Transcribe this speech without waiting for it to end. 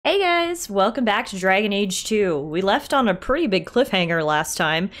guys, welcome back to Dragon Age 2. We left on a pretty big cliffhanger last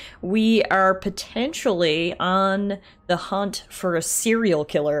time. We are potentially on the hunt for a serial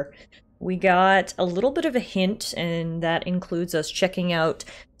killer. We got a little bit of a hint, and that includes us checking out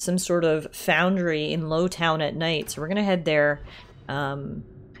some sort of foundry in Lowtown at night. So we're gonna head there,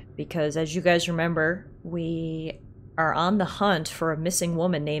 because as you guys remember, we are on the hunt for a missing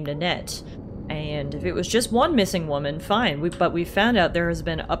woman named Annette. And if it was just one missing woman, fine. But we found out there has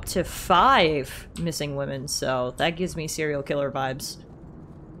been up to 5 missing women, so that gives me serial killer vibes.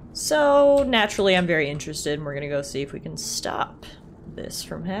 So, naturally, I'm very interested, and we're gonna go see if we can stop this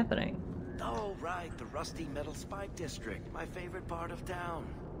from happening. Oh, right, the rusty metal spike district, my favorite part of town.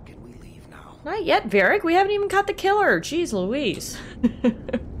 Can we leave now? Not yet, Varric. We haven't even caught the killer. Jeez Louise.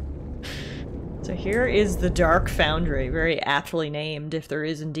 So here is the Dark Foundry, very aptly named, if there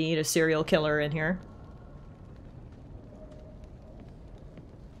is indeed a serial killer in here.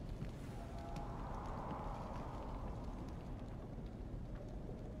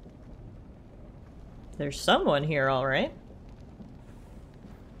 There's someone here, alright.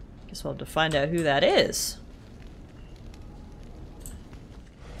 Guess we'll have to find out who that is.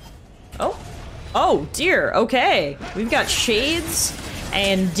 Oh! Oh, dear, okay. We've got shades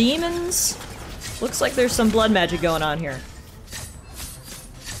and demons. Looks like there's some blood magic going on here.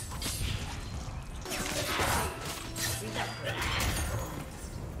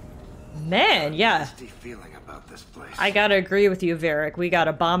 Man, yeah. I gotta agree with you, Varric. We got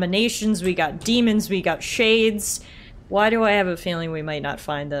abominations, we got demons, we got shades. Why do I have a feeling we might not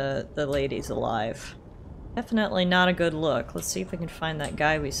find the ladies alive? Definitely not a good look. Let's see if we can find that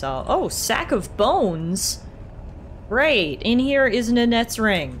guy we saw. Oh, sack of bones! Great, in here is Nanette's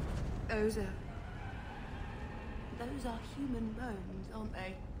ring. Those are human bones, aren't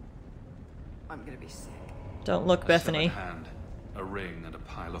they? I'm gonna be sick. Don't look, Bethany. A severed hand, a ring, and a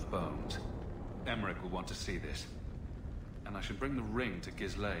pile of bones. Emmerich will want to see this. And I should bring the ring to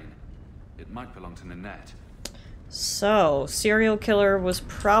Ghislaine. It might belong to Nanette. So, serial killer was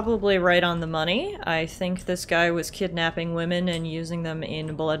probably right on the money. I think this guy was kidnapping women and using them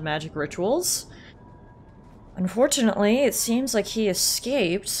in blood magic rituals. Unfortunately, it seems like he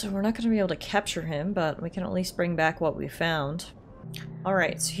escaped, so we're not going to be able to capture him, but we can at least bring back what we found.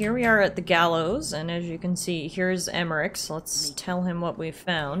 Alright, so here we are at the gallows, and as you can see, here's Emmerich, so let's tell him what we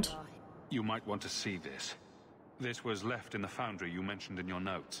found. You might want to see this. This was left in the foundry you mentioned in your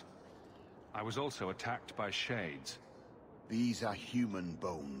notes. I was also attacked by shades. These are human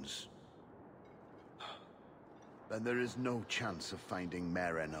bones. Then there is no chance of finding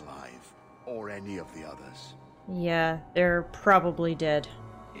Maren alive, or any of the others. Yeah, they're probably dead.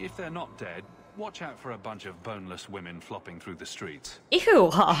 If they're not dead, watch out for a bunch of boneless women flopping through the streets. Ew,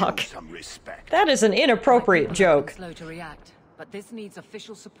 Hawk. Show some respect. That is an inappropriate joke. Slow to react, but this needs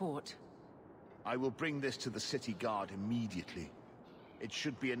official support. I will bring this to the city guard immediately. It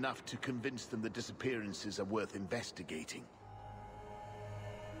should be enough to convince them the disappearances are worth investigating.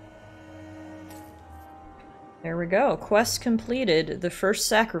 There we go. Quest completed. The first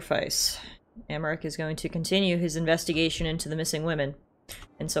sacrifice. Emmerich is going to continue his investigation into the missing women.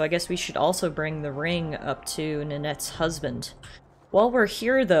 And so I guess we should also bring the ring up to Nanette's husband. While we're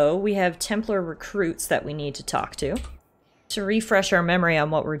here, though, we have Templar recruits that we need to talk to. To refresh our memory on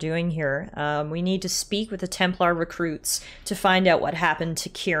what we're doing here, we need to speak with the Templar recruits to find out what happened to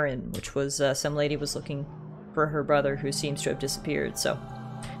Kieran, which was some lady was looking for her brother who seems to have disappeared. So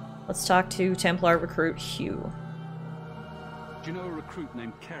let's talk to Templar recruit Hugh. Do you know a recruit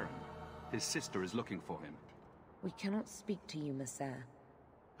named Karen? His sister is looking for him. We cannot speak to you, Messer.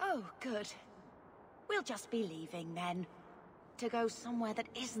 Oh, good. We'll just be leaving then. To go somewhere that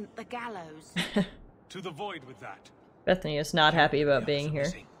isn't the gallows. To the void with that. Bethany is not happy about being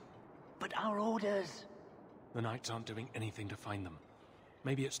here. But our orders... The Knights aren't doing anything to find them.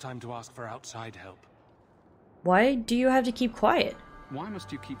 Maybe it's time to ask for outside help. Why do you have to keep quiet? Why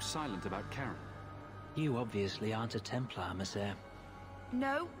must you keep silent about Karen? You obviously aren't a Templar, Monsieur.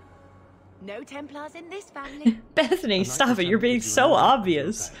 No. No Templars in this family. Bethany, stop it. You're being so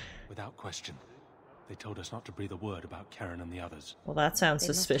obvious. Without question. They told us not to breathe a word about Karen and the others. Well, that sounds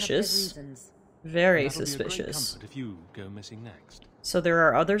They suspicious. must have their reasons. Very That'll be a great suspicious. comfort if you go missing next. So there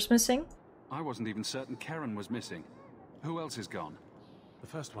are others missing? I wasn't even certain Karen was missing. Who else is gone? The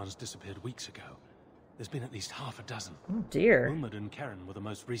first ones disappeared weeks ago. There's been at least half a dozen. Oh dear. Umad and Karen were the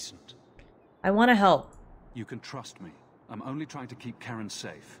most recent. I want to help. You can trust me. I'm only trying to keep Karen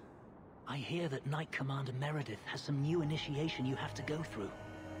safe. I hear that Knight Commander Meredith has some new initiation you have to go through.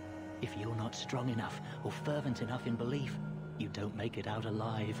 If you're not strong enough or fervent enough in belief, you don't make it out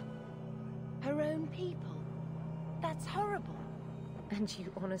alive. Her own people. That's horrible. And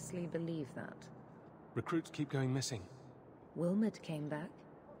you honestly believe that? Recruits keep going missing. Wilmot came back.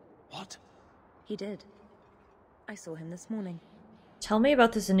 What? He did. I saw him this morning. Tell me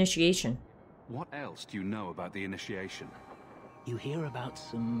about this initiation. What else do you know about the initiation? You hear about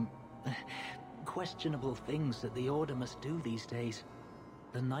some questionable things that the Order must do these days.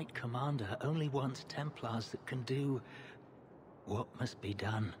 The Knight Commander only wants Templars that can do what must be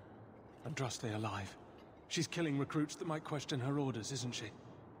done. Andraste alive. She's killing recruits that might question her orders, isn't she?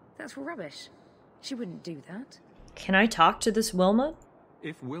 That's rubbish. She wouldn't do that. Can I talk to this Wilmot?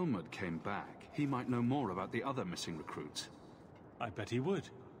 If Wilmot came back, he might know more about the other missing recruits. I bet he would.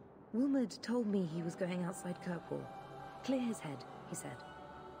 Wilmot told me he was going outside Kirkwall. Clear his head, he said.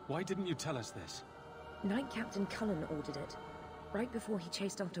 Why didn't you tell us this? Knight Captain Cullen ordered it, right before he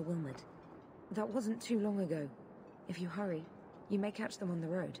chased after Wilmot. That wasn't too long ago. If you hurry, you may catch them on the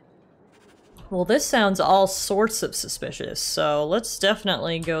road. Well, this sounds all sorts of suspicious, so let's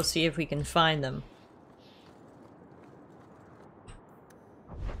definitely go see if we can find them.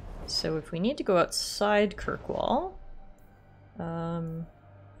 So if we need to go outside Kirkwall...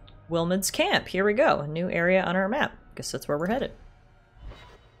 Wilmot's Camp, here we go. A new area on our map. Guess that's where we're headed.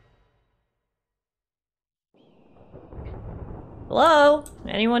 Hello?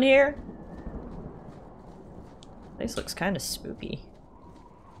 Anyone here? This looks kind of spooky.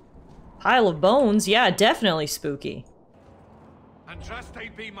 Pile of bones? Yeah, definitely spooky.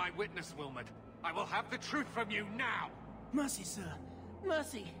 Andraste be my witness, Wilmot. I will have the truth from you now! Mercy, sir.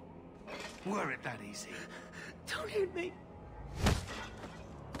 Mercy. Were it that easy? Don't hit me.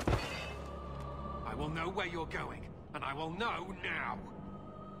 I will know where you're going, and I will know now!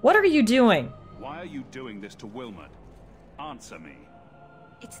 What are you doing? Why are you doing this to Wilmot? Answer me.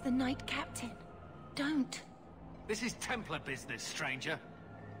 It's the Knight Captain. Don't. This is Templar business, stranger.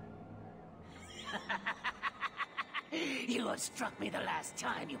 You have struck me the last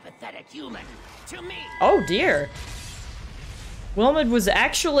time, you pathetic human. To me! Oh dear. Wilmot was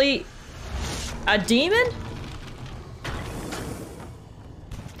actually a demon?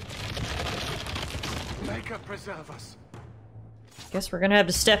 Maker preserve us. Guess we're gonna have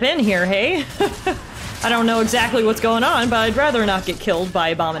to step in here, hey? I don't know exactly what's going on, but I'd rather not get killed by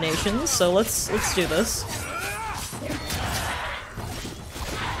abominations, so let's do this.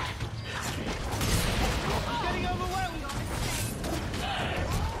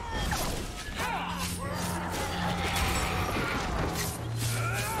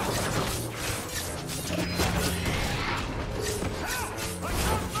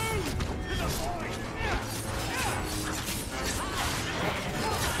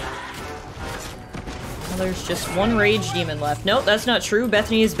 There's just one rage demon left. Nope, that's not true.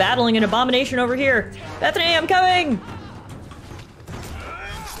 Bethany is battling an abomination over here. Bethany, I'm coming!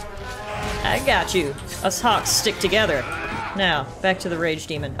 I got you. Us hawks stick together. Now, back to the rage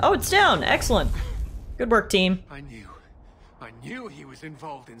demon. Oh, it's down! Excellent. Good work, team. I knew he was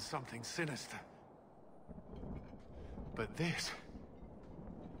involved in something sinister. But this...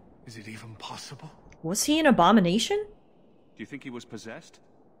 is it even possible? Was he an abomination? Do you think he was possessed?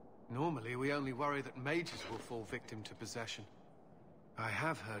 Normally, we only worry that mages will fall victim to possession. I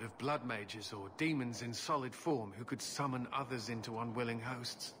have heard of blood mages or demons in solid form who could summon others into unwilling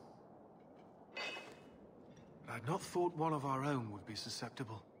hosts. I'd not thought one of our own would be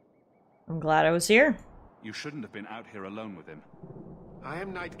susceptible. I'm glad I was here. You shouldn't have been out here alone with him. I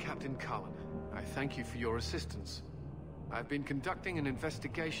am Knight Captain Cullen. I thank you for your assistance. I've been conducting an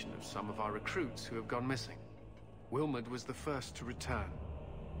investigation of some of our recruits who have gone missing. Wilmot was the first to return.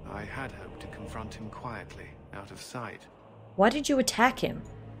 I had hoped to confront him quietly, out of sight. Why did you attack him?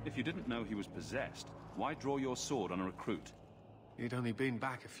 If you didn't know he was possessed, why draw your sword on a recruit? He'd only been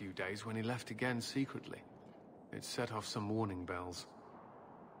back a few days when he left again secretly. It set off some warning bells.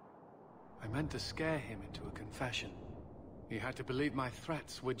 I meant to scare him into a confession. He had to believe my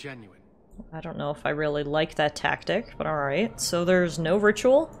threats were genuine. I don't know if I really like that tactic, but alright. So there's no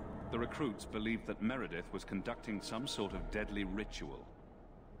ritual? The recruits believed that Meredith was conducting some sort of deadly ritual.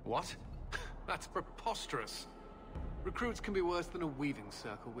 What? That's preposterous. Recruits can be worse than a weaving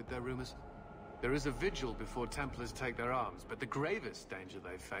circle with their rumors. There is a vigil before Templars take their arms, but the gravest danger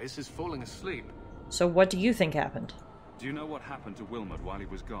they face is falling asleep. So what do you think happened? Do you know what happened to Wilmot while he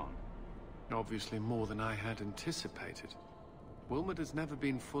was gone? Obviously more than I had anticipated. Wilmot has never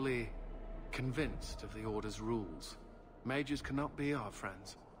been fully convinced of the Order's rules. Mages cannot be our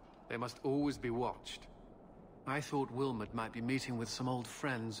friends. They must always be watched. I thought Wilmot might be meeting with some old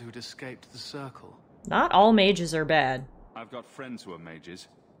friends who'd escaped the Circle. Not all mages are bad. I've got friends who are mages.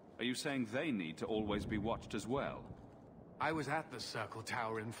 Are you saying they need to always be watched as well? I was at the Circle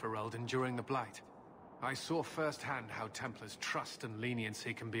Tower in Ferelden during the Blight. I saw firsthand how Templars' trust and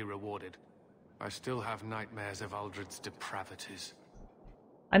leniency can be rewarded. I still have nightmares of Uldred's depravities.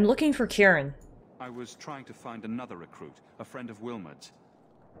 I'm looking for Kieran. I was trying to find another recruit, a friend of Wilmot's.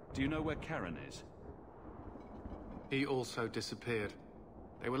 Do you know where Karen is? He also disappeared.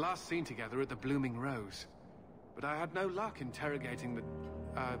 They were last seen together at the Blooming Rose. But I had no luck interrogating the,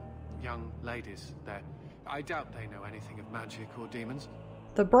 young ladies there. I doubt they know anything of magic or demons.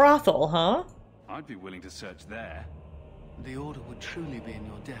 The brothel, huh? I'd be willing to search there. The Order would truly be in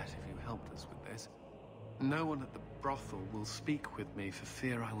your debt if you helped us with this. No one at the brothel will speak with me for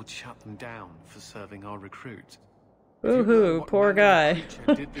fear I would shut them down for serving our recruits. Woohoo, poor guy.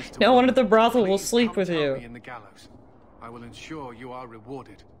 No one at the brothel will sleep with you. In the gallows. I will ensure you are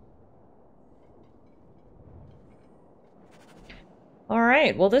rewarded.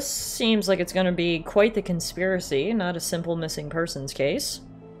 Alright, well this seems like it's gonna be quite the conspiracy, not a simple missing persons case.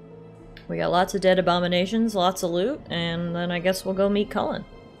 We got lots of dead abominations, lots of loot, and then I guess we'll go meet Cullen.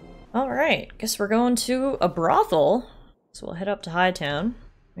 Alright, guess we're going to a brothel, so we'll head up to Hightown.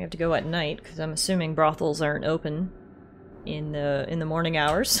 We have to go at night, because I'm assuming brothels aren't open in the morning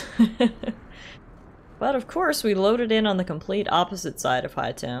hours. But of course, we loaded in on the complete opposite side of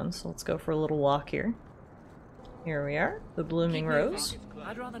Hightown, so let's go for a little walk here. Here we are, the Blooming Rose.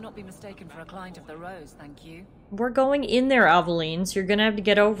 I'd rather not be mistaken for a client of the Rose, thank you. We're going in there, Aveline, so you're gonna have to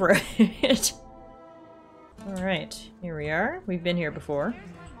get over it. Alright, here we are. We've been here before.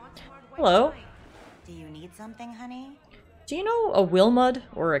 Hello. Do you need something, honey? Do you know a Wilmud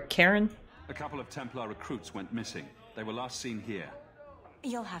or a Karen? A couple of Templar recruits went missing. They were last seen here.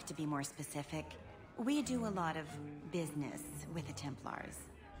 You'll have to be more specific. We do a lot of business with the Templars.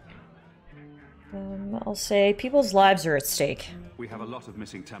 I'll say people's lives are at stake. We have a lot of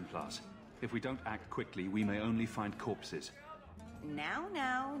missing Templars. If we don't act quickly, we may only find corpses. Now,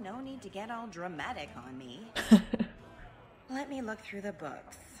 no need to get all dramatic on me. Let me look through the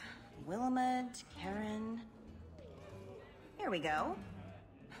books. Wilmot, Karen... Here we go.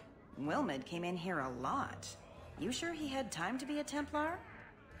 Wilmot came in here a lot. You sure he had time to be a Templar?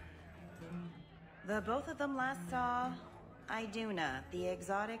 The both of them last saw Iduna, the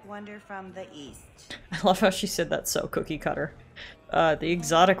exotic wonder from the east. I love how she said that so cookie cutter. The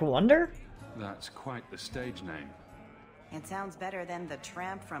exotic wonder? That's quite the stage name. It sounds better than the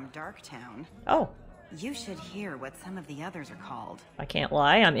tramp from Darktown. Oh. You should hear what some of the others are called. I can't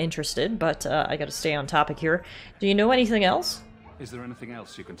lie, I'm interested, but I gotta stay on topic here. Do you know anything else? Is there anything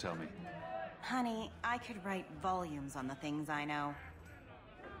else you can tell me? Honey, I could write volumes on the things I know.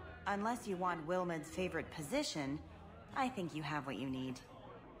 Unless you want Wilmot's favorite position, I think you have what you need.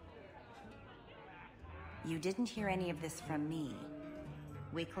 You didn't hear any of this from me.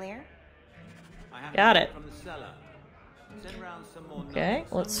 We clear? Got it. Okay,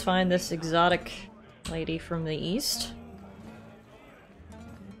 let's find this exotic lady from the east.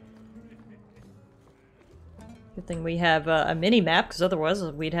 Good thing we have a mini-map, because otherwise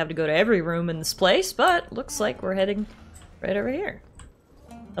we'd have to go to every room in this place, but looks like we're heading right over here.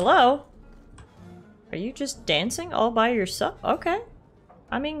 Hello? Are you just dancing all by yourself? Okay.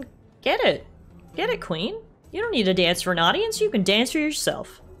 I mean, get it. Get it, queen. You don't need to dance for an audience, you can dance for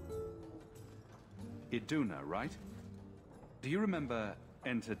yourself. Iduna, right? Do you remember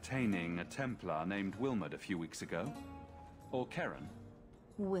entertaining a Templar named Wilmot a few weeks ago? Or Karen?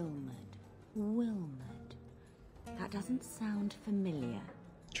 Wilmot. That doesn't sound familiar.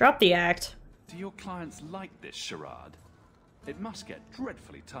 Drop the act. Do your clients like this charade? It must get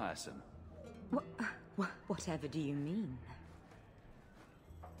dreadfully tiresome. Whatever do you mean?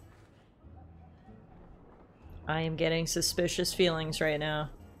 I am getting suspicious feelings right now.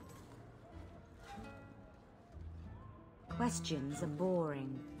 Questions are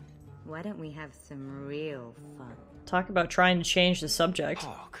boring. Why don't we have some real fun? Talk about trying to change the subject.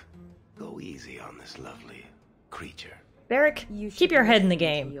 Hawk, go easy on this lovely creature. Barrick, keep your head in the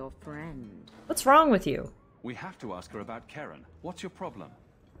game. Your friend. What's wrong with you? We have to ask her about Karen. What's your problem?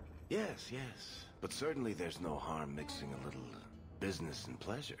 Yes. But certainly there's no harm mixing a little business and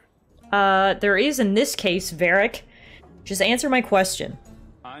pleasure. There is in this case, Varric. Just answer my question.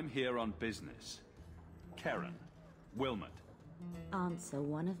 I'm here on business. Karen. Wilmot. Answer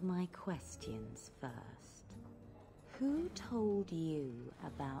one of my questions first. Who told you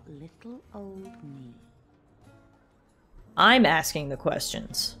about little old me? I'm asking the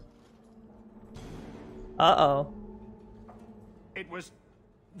questions. Uh-oh. It was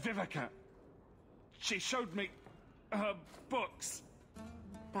Vivica. She showed me her books.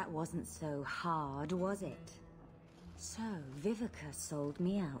 That wasn't so hard, was it? So, Vivica sold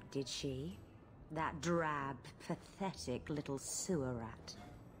me out, did she? That drab, pathetic little sewer rat.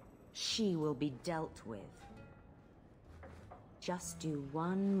 she will be dealt with. Just do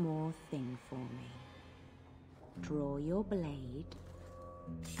one more thing for me. Draw your blade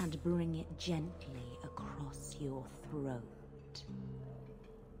and bring it gently across your throat.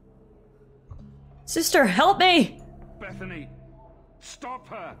 Sister, help me! Bethany, stop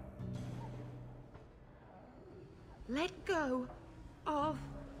her! Let go of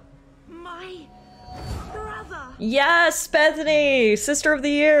my brother! Yes, Bethany! Sister of the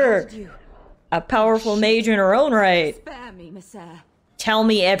Year! A powerful mage in her own right. Spare me, Messer. Tell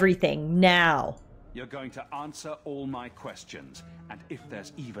me everything, now. You're going to answer all my questions, and if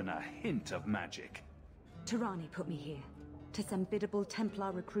there's even a hint of magic. Tirani put me here to send biddable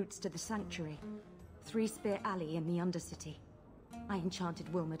Templar recruits to the Sanctuary. 3 Spear Alley in the Undercity. I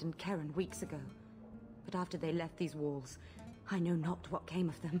enchanted Wilmot and Keren weeks ago. But after they left these walls, I know not what came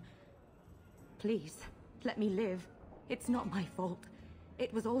of them. Please, let me live. It's not my fault.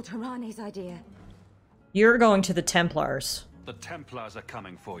 It was all Tirani's idea. You're going to the Templars. The Templars are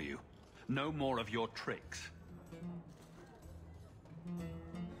coming for you. No more of your tricks.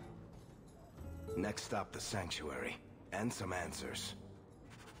 Next stop, the Sanctuary. And some answers.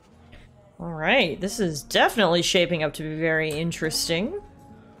 Alright, this is definitely shaping up to be very interesting.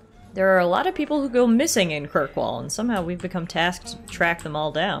 There are a lot of people who go missing in Kirkwall, and somehow we've become tasked to track them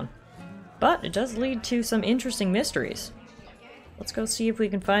all down. But it does lead to some interesting mysteries. Let's go see if we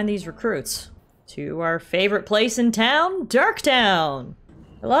can find these recruits. To our favorite place in town, Darktown!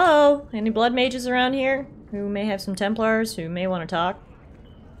 Hello? Any blood mages around here? Who may have some Templars, who may want to talk?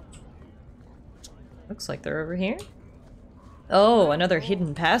 Looks like they're over here. Oh, another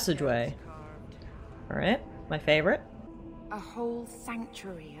hidden passageway. Alright, my favorite. A whole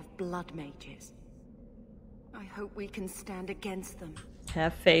sanctuary of blood mages. I hope we can stand against them.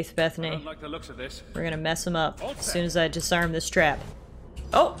 Have faith, I Bethany. don't like the looks of this. We're gonna mess them up as soon as I disarm this trap.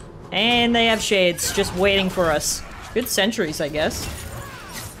 Oh! And they have shades just waiting for us. Good sentries, I guess.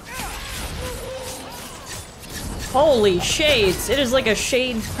 Holy shades! It is like a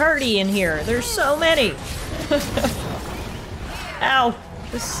shade party in here. There's so many! Ow!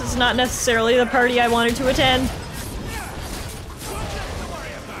 This is not necessarily the party I wanted to attend.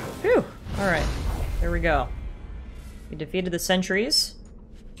 Phew! Alright. There we go. We defeated the sentries.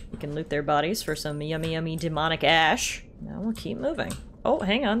 We can loot their bodies for some yummy yummy demonic ash. Now we'll keep moving. Oh,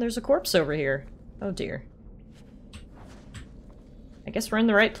 hang on, there's a corpse over here. Oh dear. I guess we're in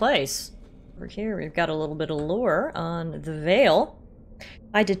the right place. Over here we've got a little bit of lore on the Veil.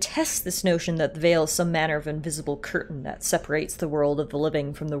 I detest this notion that the Veil is some manner of invisible curtain that separates the world of the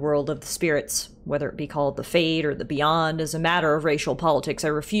living from the world of the spirits. Whether it be called the Fade or the Beyond is a matter of racial politics I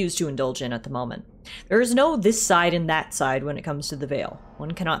refuse to indulge in at the moment. There is no this side and that side when it comes to the Veil.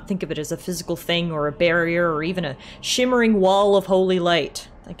 One cannot think of it as a physical thing or a barrier or even a shimmering wall of holy light.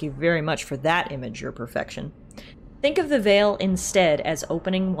 Thank you very much for that image, your perfection. Think of the Veil instead as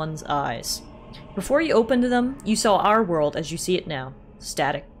opening one's eyes. Before you opened them, you saw our world as you see it now.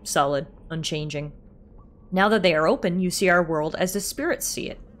 Static, solid, unchanging. Now that they are open, you see our world as the spirits see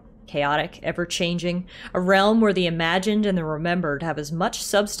it. Chaotic, ever-changing, a realm where the imagined and the remembered have as much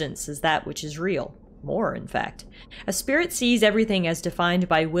substance as that which is real. More, in fact. A spirit sees everything as defined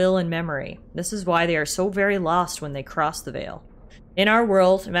by will and memory. This is why they are so very lost when they cross the Veil. In our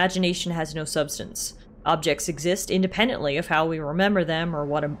world, imagination has no substance. Objects exist independently of how we remember them or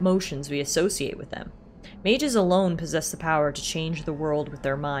what emotions we associate with them. Mages alone possess the power to change the world with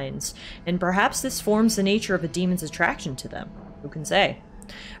their minds, and perhaps this forms the nature of a demon's attraction to them. Who can say?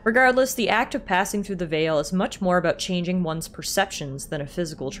 Regardless, the act of passing through the Veil is much more about changing one's perceptions than a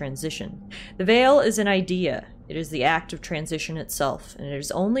physical transition. The Veil is an idea. It is the act of transition itself, and it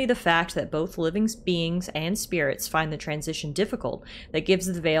is only the fact that both living beings and spirits find the transition difficult that gives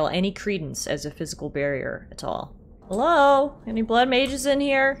the Veil any credence as a physical barrier at all. Hello? Any blood mages in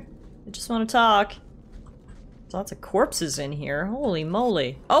here? I just want to talk. There's lots of corpses in here. Holy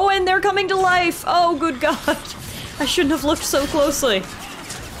moly. Oh, and they're coming to life! Oh, good God! I shouldn't have looked so closely.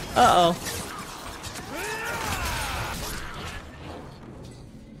 Uh-oh.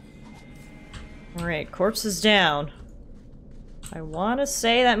 Alright, corpses down. I want to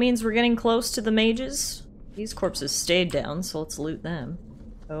say that means we're getting close to the mages. These corpses stayed down, so let's loot them.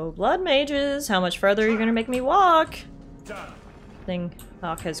 Oh, blood mages! How much farther are you gonna make me walk? Thing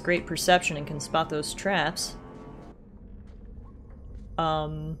Hawk has great perception and can spot those traps.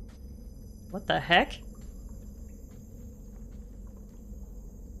 What the heck?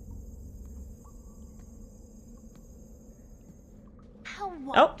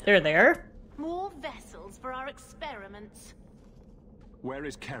 Oh, they're there. More vessels for our experiments. Where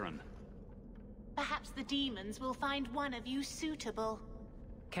is Keren? Perhaps the demons will find one of you suitable.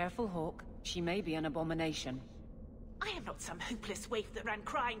 Careful, Hawk. She may be an abomination. I am not some hopeless waif that ran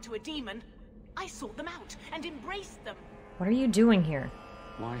crying to a demon. I sought them out and embraced them. What are you doing here?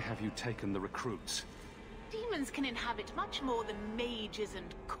 Why have you taken the recruits? Demons can inhabit much more than mages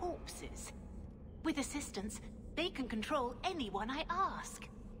and corpses. With assistance, they can control anyone I ask.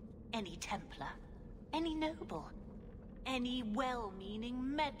 Any Templar, any noble, any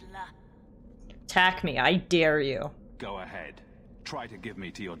well-meaning meddler. Attack me, I dare you. Go ahead. Try to give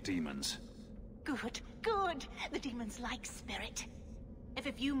me to your demons. Good, good. The demons like spirit. If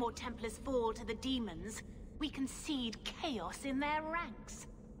a few more Templars fall to the demons, we can seed chaos in their ranks.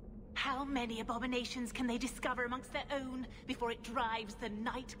 How many abominations can they discover amongst their own before it drives the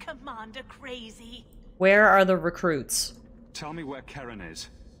Knight Commander crazy? Where are the recruits? Tell me where Karen is.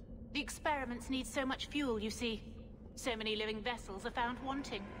 The experiments need so much fuel, you see. So many living vessels are found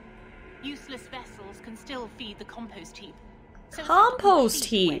wanting. Useless vessels can still feed the compost heap. So Compost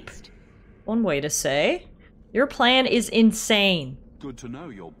heap? One way to say. Your plan is insane. Good to know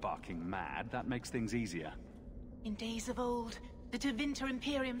you're barking mad. That makes things easier. In days of old, the Tevinter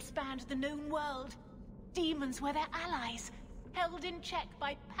Imperium spanned the known world. Demons were their allies, held in check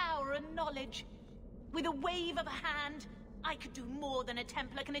by power and knowledge. With a wave of a hand, I could do more than a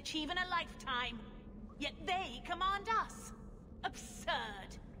Templar can achieve in a lifetime. Yet they command us.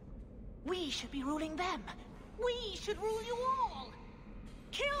 Absurd. We should be ruling them. We should rule you all.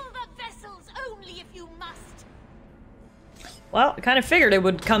 Kill the vessels only if you must. Well, I kind of figured it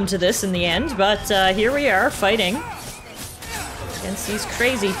would come to this in the end, but here we are, fighting against these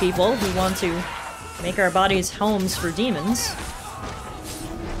crazy people who want to make our bodies homes for demons.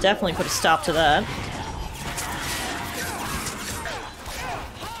 Definitely put a stop to that.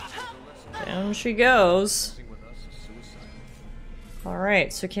 Down she goes.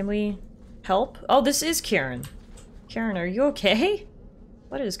 Alright, so can we help? Oh, this is Karen. Karen, are you okay?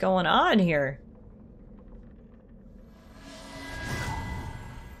 What is going on here?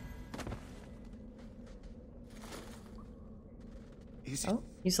 Oh,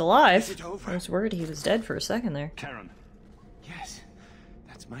 he's alive. Is it over? I was worried he was dead for a second there. Karen. Yes,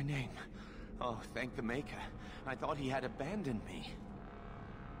 that's my name. Oh, thank the Maker. I thought he had abandoned me.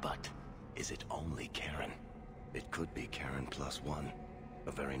 But is it only Karen? It could be Karen +1.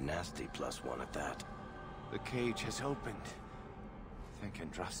 A very nasty +1 at that. The cage has opened. Thank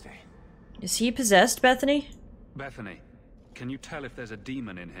Andraste. Is he possessed, Bethany? Bethany, can you tell if there's a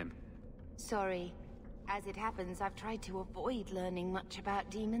demon in him? Sorry. As it happens, I've tried to avoid learning much about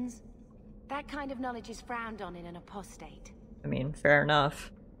demons. That kind of knowledge is frowned on in an apostate. I mean, fair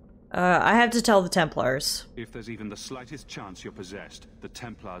enough. I have to tell the Templars. If there's even the slightest chance you're possessed, the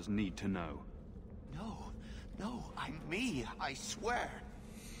Templars need to know. No, I'm me, I swear.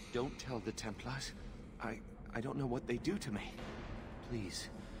 Don't tell the Templars. I don't know what they do to me. Please,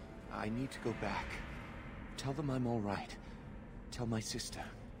 I need to go back. Tell them I'm all right. Tell my sister.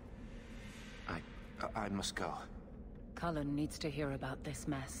 I must go. Cullen needs to hear about this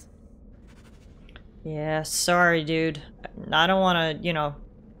mess. Yeah, sorry, dude. I don't want to, you know,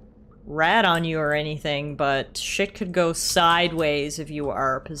 rat on you or anything, but shit could go sideways if you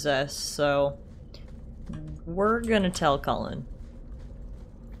are possessed, so we're gonna tell Cullen.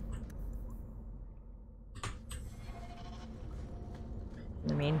 In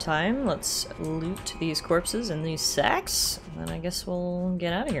the meantime, let's loot these corpses in these sacks, and then I guess we'll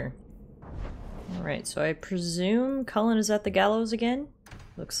get out of here. Alright, so I presume Cullen is at the gallows again?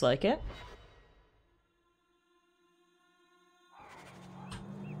 Looks like it.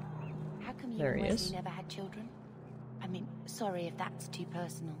 How come you There he and is. Wesley never had children? I mean, sorry if that's too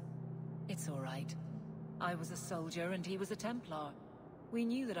personal. It's all right. I was a soldier and he was a Templar. We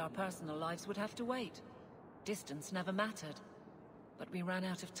knew that our personal lives would have to wait. Distance never mattered. But we ran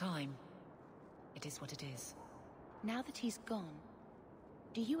out of time. It is what it is. Now that he's gone,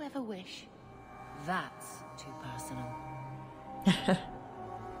 do you ever wish? That's too personal.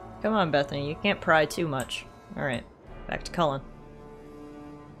 Come on, Bethany, you can't pry too much. Alright, back to Cullen.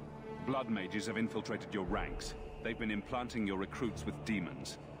 Blood mages have infiltrated your ranks. They've been implanting your recruits with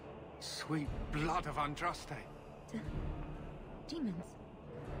demons. Sweet blood of Andraste. Demons?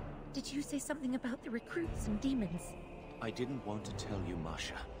 Did you say something about the recruits and demons? I didn't want to tell you,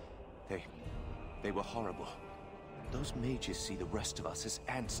 Masha. They were horrible. Those mages see the rest of us as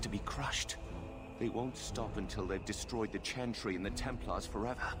ants to be crushed. They won't stop until they've destroyed the Chantry and the Templars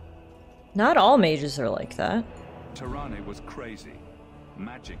forever. Not all mages are like that. Tallara was crazy.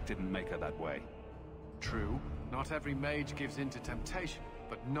 Magic didn't make her that way. True, not every mage gives in to temptation,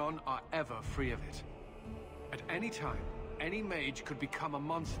 but none are ever free of it. At any time, any mage could become a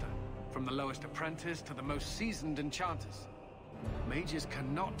monster, from the lowest apprentice to the most seasoned enchanters. Mages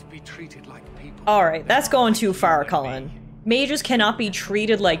cannot be treated like people. Alright, that's going too far, Cullen. Mages cannot be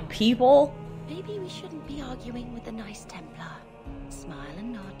treated like people? Maybe we shouldn't be arguing with the nice Templar. Smile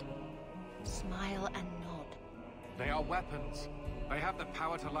and nod. Smile and nod. They are weapons. They have the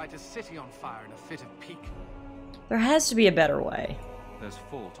power to light a city on fire in a fit of pique. There has to be a better way. There's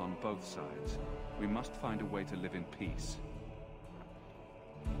fault on both sides. We must find a way to live in peace.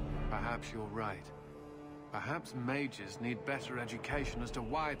 Perhaps you're right. Perhaps mages need better education as to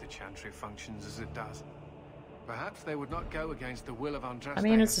why the Chantry functions as it does. Perhaps they would not go against the will of Andraste. I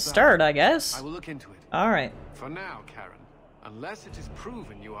mean, it's a herself. start, I guess. I will look into it. Alright. For now, Karen, unless it is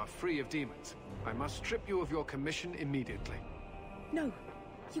proven you are free of demons, I must strip you of your commission immediately. No,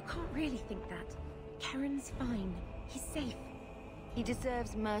 you can't really think that. Karen's fine. He's safe. He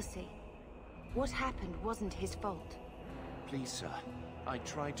deserves mercy. What happened wasn't his fault. Please, sir. I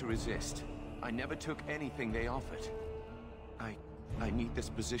tried to resist. I never took anything they offered. I need this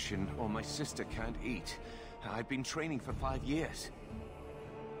position or my sister can't eat. I've been training for 5 years.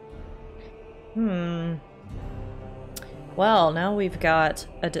 Well, now we've got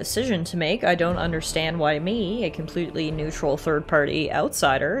a decision to make. I don't understand why me, a completely neutral third-party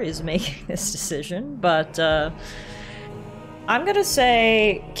outsider, is making this decision, but I'm gonna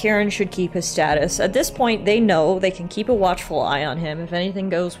say Kieran should keep his status. At this point, they know they can keep a watchful eye on him if anything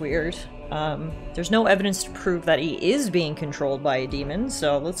goes weird. There's no evidence to prove that he is being controlled by a demon,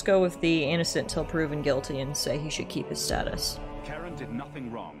 so let's go with the innocent till proven guilty and say he should keep his status. Karen did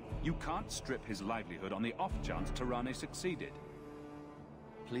nothing wrong. You can't strip his livelihood on the off chance Tallara succeeded.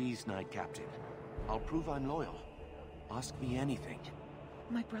 Please, Knight Captain. I'll prove I'm loyal. Ask me anything.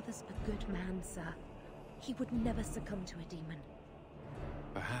 My brother's a good man, sir. He would never succumb to a demon.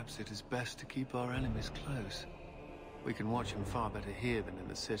 Perhaps it is best to keep our enemies close. We can watch him far better here than in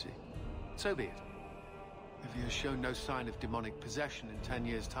the city. So be it. If he has shown no sign of demonic possession in 10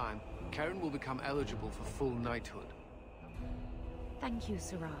 years' time, Karen will become eligible for full knighthood. Thank you,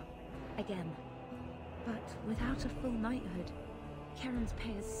 Sirrah. Again. But without a full knighthood, Karen's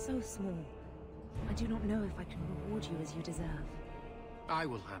pay is so small. I do not know if I can reward you as you deserve. I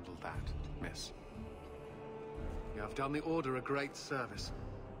will handle that, miss. You have done the Order a great service.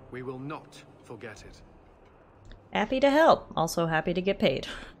 We will not forget it. Happy to help. Also happy to get paid.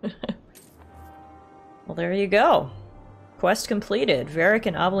 Well, there you go. Quest completed. Varric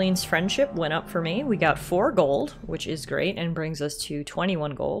and Aveline's friendship went up for me. We got 4 gold, which is great, and brings us to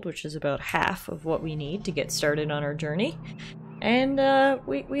 21 gold, which is about half of what we need to get started on our journey. And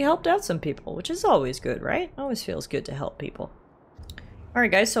we helped out some people, which is always good, right? Always feels good to help people.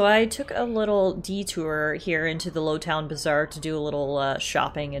 Alright guys, so I took a little detour here into the Lowtown Bazaar to do a little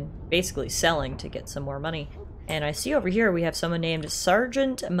shopping and basically selling to get some more money. And I see over here we have someone named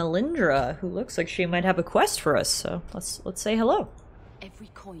Sergeant Melindra, who looks like she might have a quest for us, so let's say hello. Every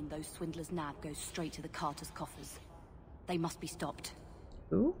coin those swindlers nab goes straight to the Carter's coffers. They must be stopped.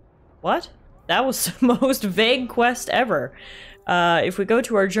 Ooh? What? That was the most vague quest ever. If we go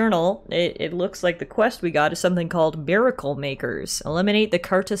to our journal, it looks like the quest we got is something called Miracle Makers. Eliminate the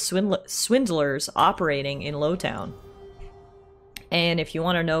Carta swindlers operating in Lowtown. And if you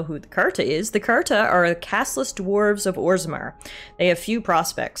want to know who the Carta is, the Carta are the castless dwarves of Orzammar. They have few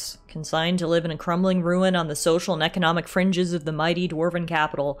prospects, consigned to live in a crumbling ruin on the social and economic fringes of the mighty dwarven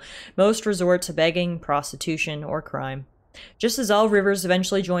capital. Most resort to begging, prostitution, or crime. Just as all rivers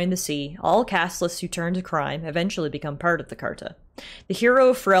eventually join the sea, all castless who turn to crime eventually become part of the Carta. The hero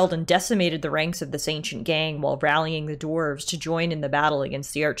of Ferelden decimated the ranks of this ancient gang while rallying the dwarves to join in the battle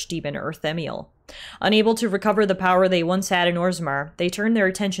against the archdemon Urthemiel. Unable to recover the power they once had in Orzammar, they turned their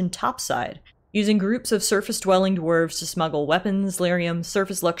attention topside, using groups of surface-dwelling dwarves to smuggle weapons, lyrium,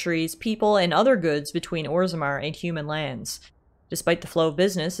 surface luxuries, people, and other goods between Orzammar and human lands. Despite the flow of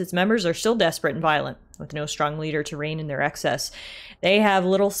business, its members are still desperate and violent, with no strong leader to rein in their excess. They have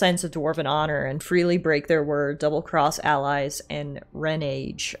little sense of dwarven honor and freely break their word, double-cross allies, and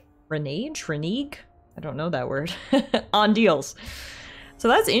renege? I don't know that word. On deals. So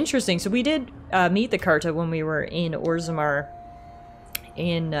that's interesting. So we did meet the Carta when we were in Orzammar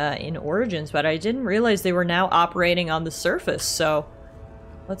in Origins, but I didn't realize they were now operating on the surface, so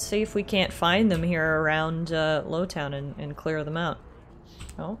let's see if we can't find them here around Lowtown and clear them out.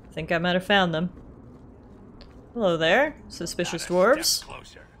 Oh, I think I might have found them. Hello there, suspicious dwarves.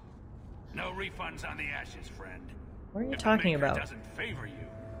 Closer. No refunds on the ashes, friend. What are you talking about? If the Maker doesn't favor you,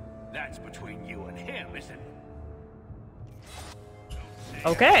 that's between you and him, isn't it?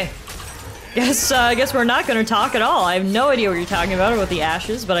 Okay. I guess we're not going to talk at all. I have no idea what you're talking about the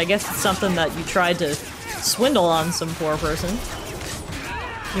ashes, but I guess it's something that you tried to swindle on some poor person.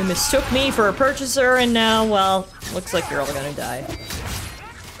 You mistook me for a purchaser, and now, well, looks like you're all gonna die.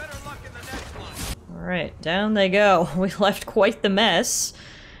 Alright, down they go. We left quite the mess,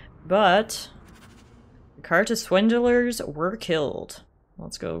 but the Carta swindlers were killed.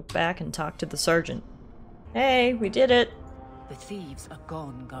 Let's go back and talk to the sergeant. Hey, we did it! The thieves are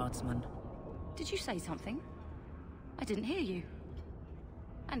gone, guardsman. Did you say something? I didn't hear you.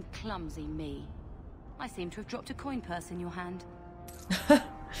 And clumsy me. I seem to have dropped a coin purse in your hand.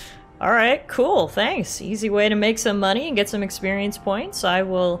 Alright, cool, thanks. Easy way to make some money and get some experience points. I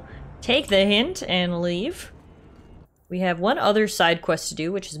will take the hint and leave. We have one other side quest to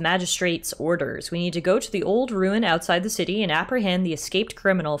do, which is Magistrate's Orders. We need to go to the old ruin outside the city and apprehend the escaped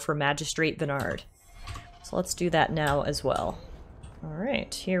criminal for Magistrate Bernard. So let's do that now as well.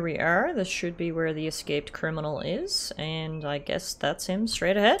 Alright, here we are. This should be where the escaped criminal is, and I guess that's him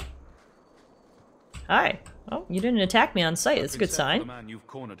straight ahead. Hi. Oh, you didn't attack me on sight. That's a good sign. The man you've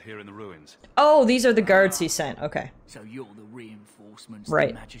cornered here in the ruins. Oh, these are the guards he sent. Okay. So you're the reinforcements Right.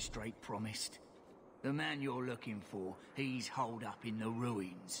 the magistrate promised. The man you're looking for, he's holed up in the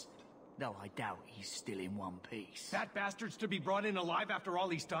ruins. Though I doubt he's still in one piece. That bastard's to be brought in alive after all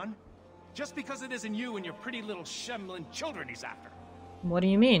he's done? Just because it isn't you and your pretty little shemlin children he's after. What do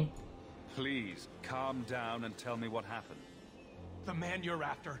you mean? Please, calm down and tell me what happened. The man you're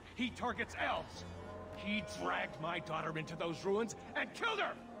after, he targets elves. He dragged my daughter into those ruins and killed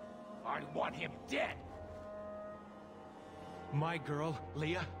her! I want him dead! My girl,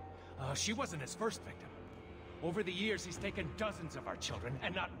 Leah, she wasn't his first victim. Over the years, he's taken dozens of our children,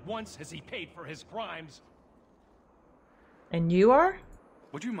 and not once has he paid for his crimes. And you are?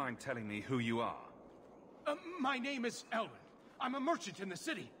 Would you mind telling me who you are? My name is Elwin. I'm a merchant in the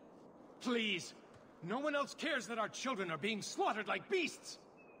city. Please, no one else cares that our children are being slaughtered like beasts.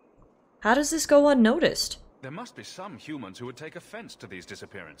 How does this go unnoticed? There must be some humans who would take offense to these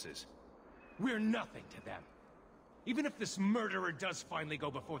disappearances. We're nothing to them. Even if this murderer does finally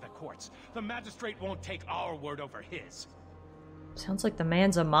go before the courts, the magistrate won't take our word over his. Sounds like the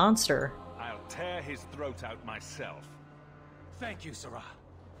man's a monster. I'll tear his throat out myself. Thank you, Sarah.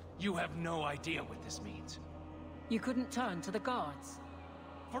 You have no idea what this means. You couldn't turn to the guards.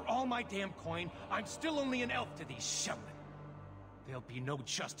 For all my damn coin, I'm still only an elf to these shemlin. There'll be no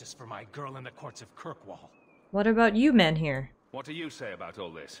justice for my girl in the courts of Kirkwall. What about you men here? What do you say about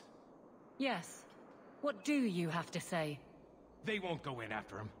all this? Yes. What do you have to say? They won't go in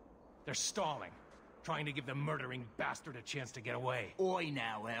after him. They're stalling, trying to give the murdering bastard a chance to get away. Oi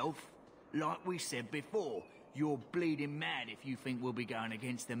now, elf. Like we said before, you're bleeding mad if you think we'll be going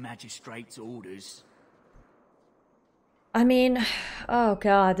against the magistrate's orders. I mean, oh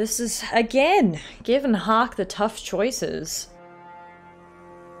god, this is, again, giving Hawk the tough choices.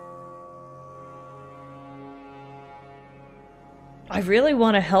 I really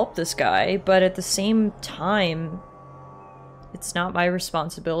want to help this guy, but at the same time, it's not my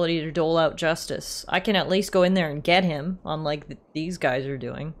responsibility to dole out justice. I can at least go in there and get him, unlike these guys are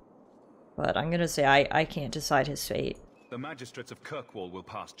doing. But I'm gonna say I can't decide his fate. The magistrates of Kirkwall will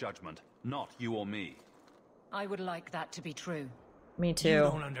pass judgment, not you or me. I would like that to be true. Me too. You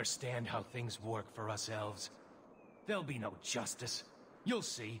don't understand how things work for us elves. There'll be no justice. You'll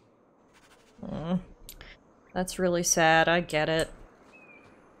see. That's really sad, I get it.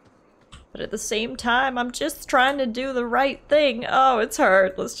 But at the same time, I'm just trying to do the right thing. Oh, it's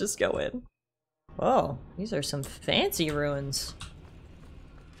hard. Let's just go in. Whoa, these are some fancy ruins.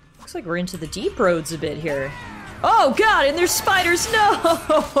 Looks like we're into the deep roads a bit here. Oh god, and there's spiders! No!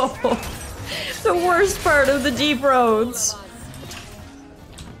 The worst part of the deep roads.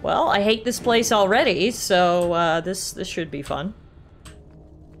 Well, I hate this place already, so this should be fun.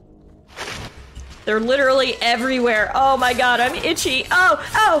 They're literally everywhere. Oh my god, I'm itchy. Oh,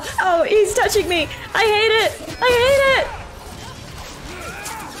 oh, oh, he's touching me. I hate it. I hate it.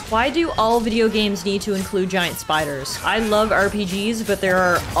 Why do all video games need to include giant spiders? I love RPGs, but there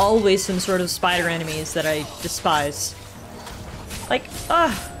are always some sort of spider enemies that I despise. Like,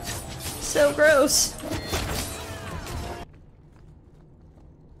 so gross.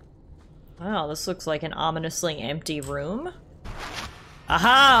 Wow, this looks like an ominously empty room.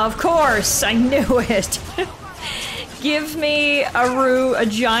 Aha, of course! I knew it! Give me a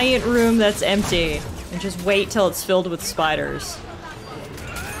giant room that's empty. And just wait till it's filled with spiders.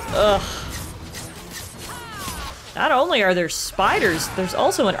 Ugh. Not only are there spiders, there's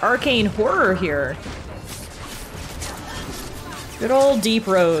also an arcane horror here. Good old deep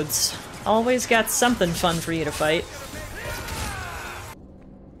roads. Always got something fun for you to fight.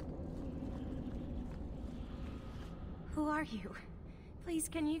 Who are you? Please,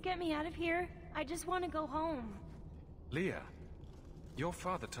 can you get me out of here? I just want to go home. Leah, Your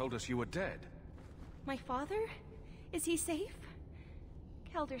father told us you were dead. My father? Is he safe?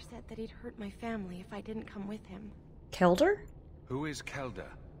 Kelder said that he'd hurt my family if I didn't come with him. Kelder? Who is Kelder?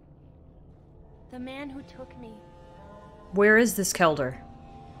 The man who took me. Where is this Kelder?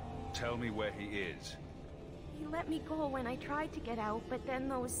 Tell me where he is. He let me go when I tried to get out, but then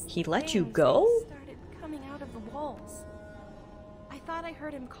those He let you things go? started coming out of the walls. I thought I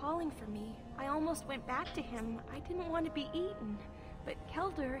heard him calling for me. I almost went back to him. I didn't want to be eaten. But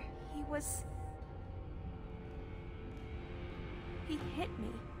Kelder, he hit me,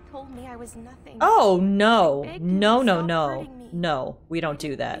 told me I was nothing. Oh, no. Begged him No, to no, stop no. hurting me. No, we don't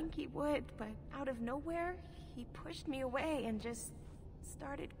do I that. didn't think he would, but out of nowhere, he pushed me away and just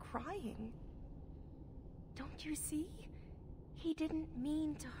started crying. Don't you see? He didn't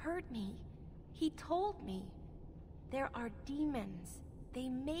mean to hurt me. He told me. There are demons. They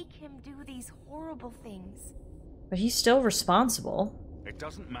make him do these horrible things. But he's still responsible. It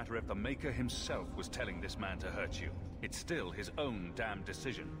doesn't matter if the Maker himself was telling this man to hurt you. It's still his own damn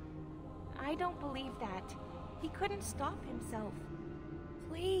decision. I don't believe that. He couldn't stop himself.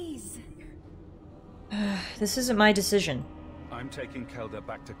 Please. This isn't my decision. I'm taking Kelder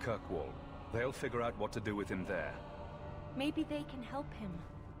back to Kirkwall. They'll figure out what to do with him there. Maybe they can help him.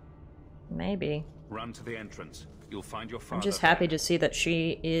 Maybe. Run to the entrance. You'll find your father. I'm just happy to see that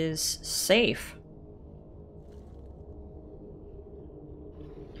she is safe.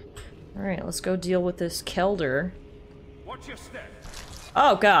 Alright, let's go deal with this Kelder. Watch your step.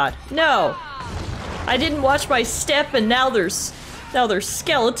 Oh god, no! I didn't watch my step and now there's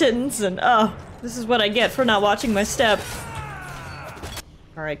skeletons and this is what I get for not watching my step.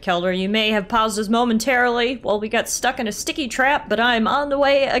 Alright, Kelder, you may have paused us momentarily while we got stuck in a sticky trap, but I'm on the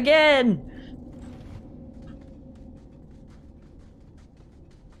way again!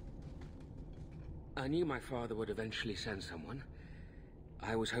 I knew my father would eventually send someone.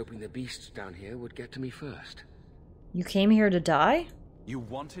 I was hoping the beasts down here would get to me first. You came here to die? You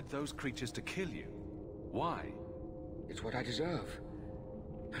wanted those creatures to kill you. Why? It's what I deserve.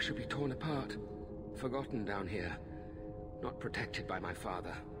 I should be torn apart, forgotten down here, not protected by my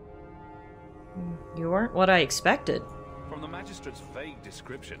father. You weren't what I expected. From the Magistrate's vague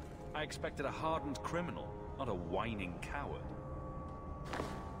description, I expected a hardened criminal, not a whining coward.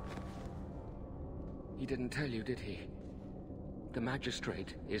 He didn't tell you, did he? The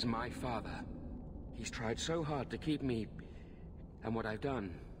Magistrate is my father. He's tried so hard to keep me, and what I've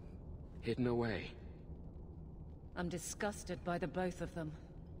done, hidden away. I'm disgusted by the both of them.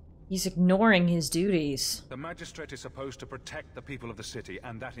 He's ignoring his duties. The Magistrate is supposed to protect the people of the city,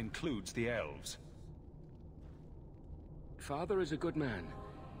 and that includes the elves. Father is a good man.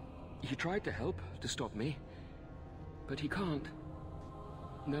 He tried to help, to stop me. But he can't.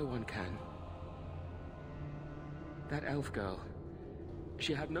 No one can. That elf girl,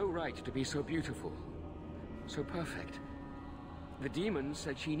 she had no right to be so beautiful, so perfect. The demons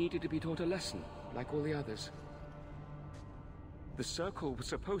said she needed to be taught a lesson, like all the others. The Circle was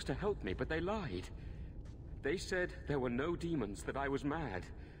supposed to help me, but they lied. They said there were no demons, that I was mad.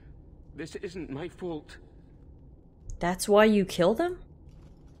 This isn't my fault. That's why you kill them?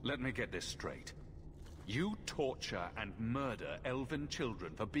 Let me get this straight. You torture and murder elven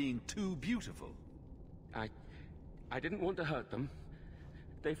children for being too beautiful. I didn't want to hurt them.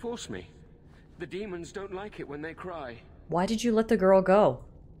 They forced me. The demons don't like it when they cry. Why did you let the girl go?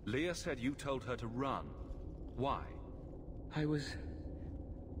 Leah said you told her to run. Why? I was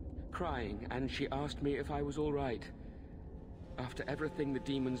crying, and she asked me if I was all right. After everything the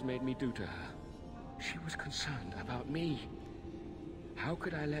demons made me do to her, she was concerned about me. How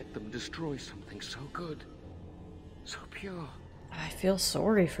could I let them destroy something so good, so pure? I feel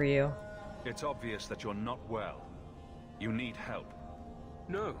sorry for you. It's obvious that you're not well. You need help.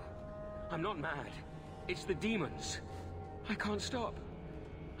 No, I'm not mad. It's the demons. I can't stop.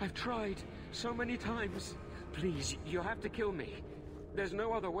 I've tried so many times. Please, you have to kill me. There's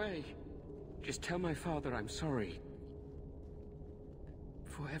no other way. Just tell my father I'm sorry.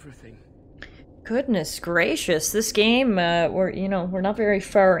 For everything. Goodness gracious, this game, we're not very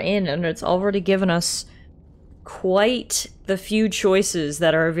far in, and it's already given us quite the few choices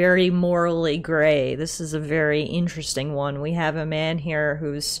that are very morally gray. This is a very interesting one. We have a man here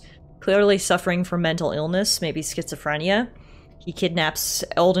who's clearly suffering from mental illness, maybe schizophrenia. He kidnaps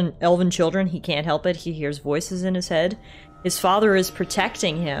elven children. He can't help it. He hears voices in his head. His father is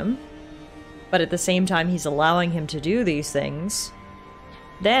protecting him, but at the same time he's allowing him to do these things.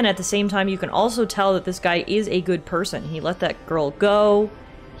 Then, at the same time, you can also tell that this guy is a good person. He let that girl go.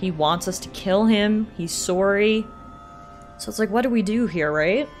 He wants us to kill him. He's sorry. So it's like, what do we do here,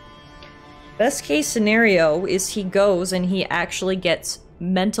 right? Best case scenario is he goes and he actually gets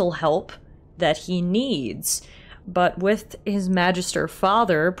mental help that he needs. But with his Magister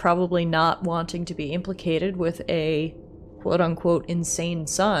father probably not wanting to be implicated with a quote-unquote insane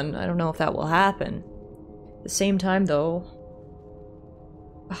son, I don't know if that will happen. At the same time, though,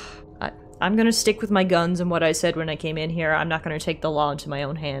 I'm gonna stick with my guns and what I said when I came in here. I'm not gonna take the law into my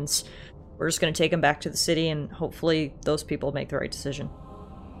own hands. We're just gonna take him back to the city and hopefully those people make the right decision.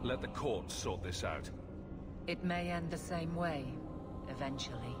 Let the court sort this out. It may end the same way,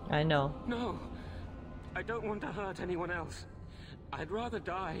 eventually. I know. No! I don't want to hurt anyone else. I'd rather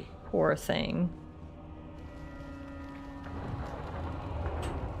die. Poor thing.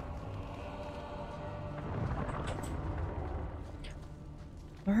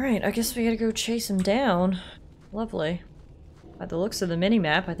 Alright, I guess we gotta go chase him down. Lovely. By the looks of the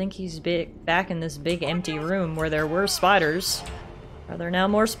minimap, I think he's back in this big empty room where there were spiders. Are there now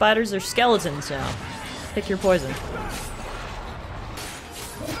more spiders or skeletons now? Pick your poison.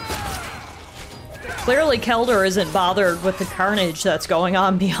 Clearly Kelder isn't bothered with the carnage that's going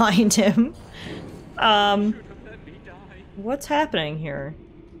on behind him. What's happening here?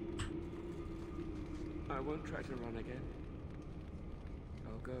 I won't try to run again.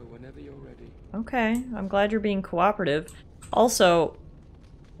 I'll go whenever you're ready. Okay, I'm glad you're being cooperative. Also,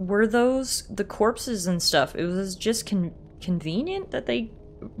 were those the corpses and stuff? It was just convenient that they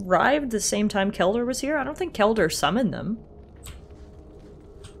arrived the same time Kelder was here? I don't think Kelder summoned them.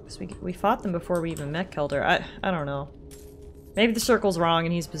 We fought them before we even met Kelder. I don't know. Maybe the circle's wrong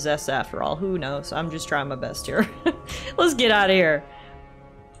and he's possessed after all. Who knows? I'm just trying my best here. Let's get out of here.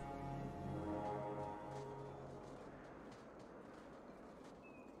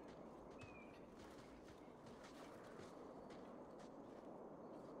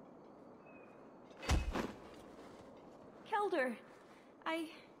 Kelder, I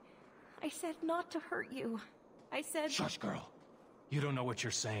said not to hurt you. I said— Shush, girl. You don't know what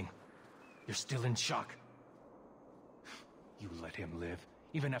you're saying. You're still in shock. You let him live,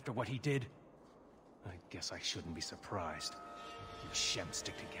 even after what he did? I guess I shouldn't be surprised. You Shem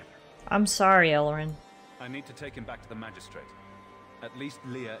stick together. I'm sorry, Ellerin. I need to take him back to the magistrate. At least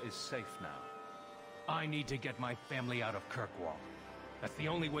Leah is safe now. I need to get my family out of Kirkwall. That's the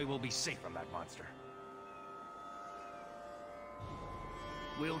only way we'll be safe from that monster.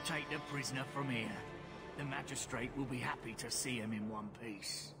 We'll take the prisoner from here. The magistrate will be happy to see him in one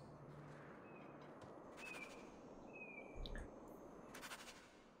piece.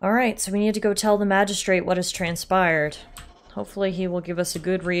 Alright, so we need to go tell the magistrate what has transpired. Hopefully he will give us a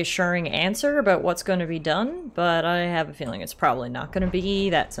good reassuring answer about what's going to be done, but I have a feeling it's probably not going to be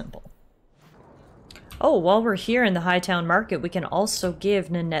that simple. Oh, while we're here in the Hightown Market, we can also give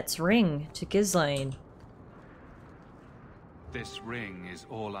Nanette's ring to Ghislaine. This ring is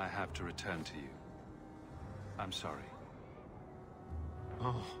all I have to return to you. I'm sorry.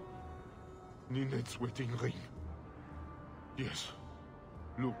 Oh, Ninette's wedding ring. Yes.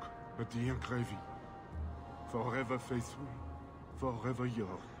 Look at the engraving. Forever faithful, forever yours.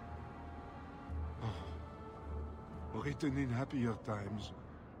 Oh. Written in happier times.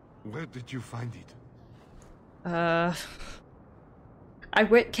 Where did you find it?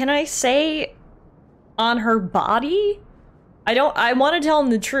 Can I say on her body? I want to tell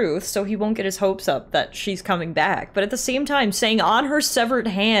him the truth so he won't get his hopes up that she's coming back, but at the same time saying on her severed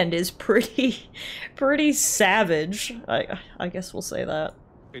hand is pretty savage. I guess we'll say that.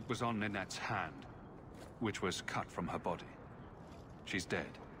 It was on Ninette's hand, which was cut from her body. She's dead.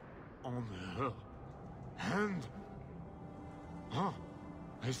 On her hand? Huh,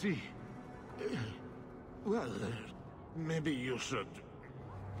 I see. Well, maybe you should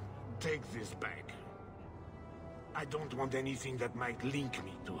take this back. I don't want anything that might link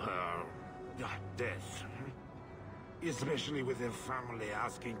me to her death. Especially with her family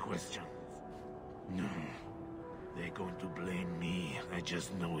asking questions. No, they're going to blame me. I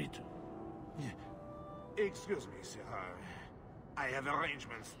just know it. Excuse me, sir. I have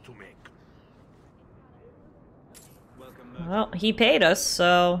arrangements to make. Well, he paid us,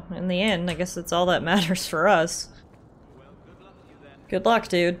 so in the end, I guess that's all that matters for us. Good luck,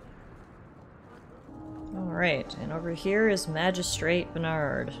 dude. Alright, and over here is Magistrate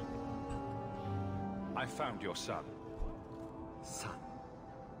Bernard. I found your son. Son?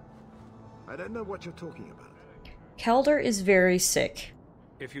 I don't know what you're talking about. Kelder is very sick.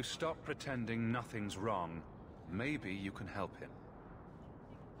 If you stop pretending nothing's wrong, maybe you can help him.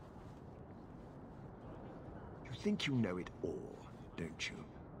 You think you know it all, don't you?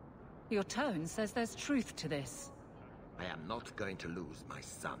 Your tone says there's truth to this. I am not going to lose my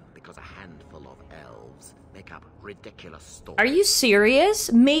son because a handful of elves make up ridiculous stories. Are you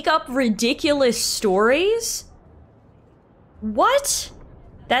serious? Make up ridiculous stories? What?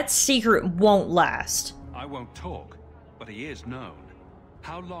 That secret won't last. I won't talk, but he is known.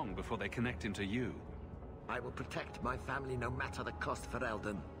 How long before they connect him to you? I will protect my family no matter the cost for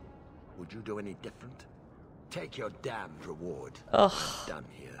Eldon. Would you do any different? Take your damned reward. Ugh. I'm done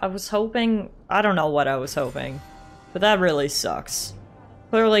here. I was hoping... I don't know what I was hoping. But that really sucks.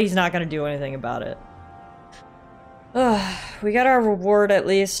 Clearly he's not gonna do anything about it. Ugh. We got our reward at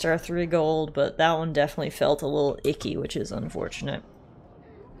least, our 3 gold, but that one definitely felt a little icky, which is unfortunate.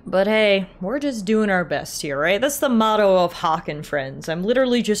 But hey, we're just doing our best here, right? That's the motto of Hawk and Friends. I'm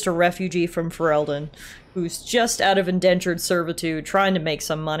literally just a refugee from Ferelden, who's just out of indentured servitude, trying to make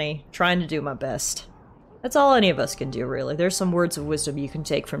some money, trying to do my best. That's all any of us can do, really. There's some words of wisdom you can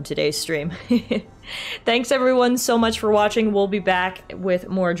take from today's stream. Thanks everyone so much for watching. We'll be back with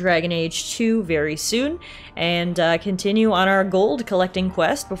more Dragon Age 2 very soon, and continue on our gold collecting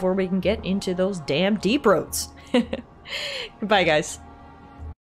quest before we can get into those damn deep roads. Goodbye, guys.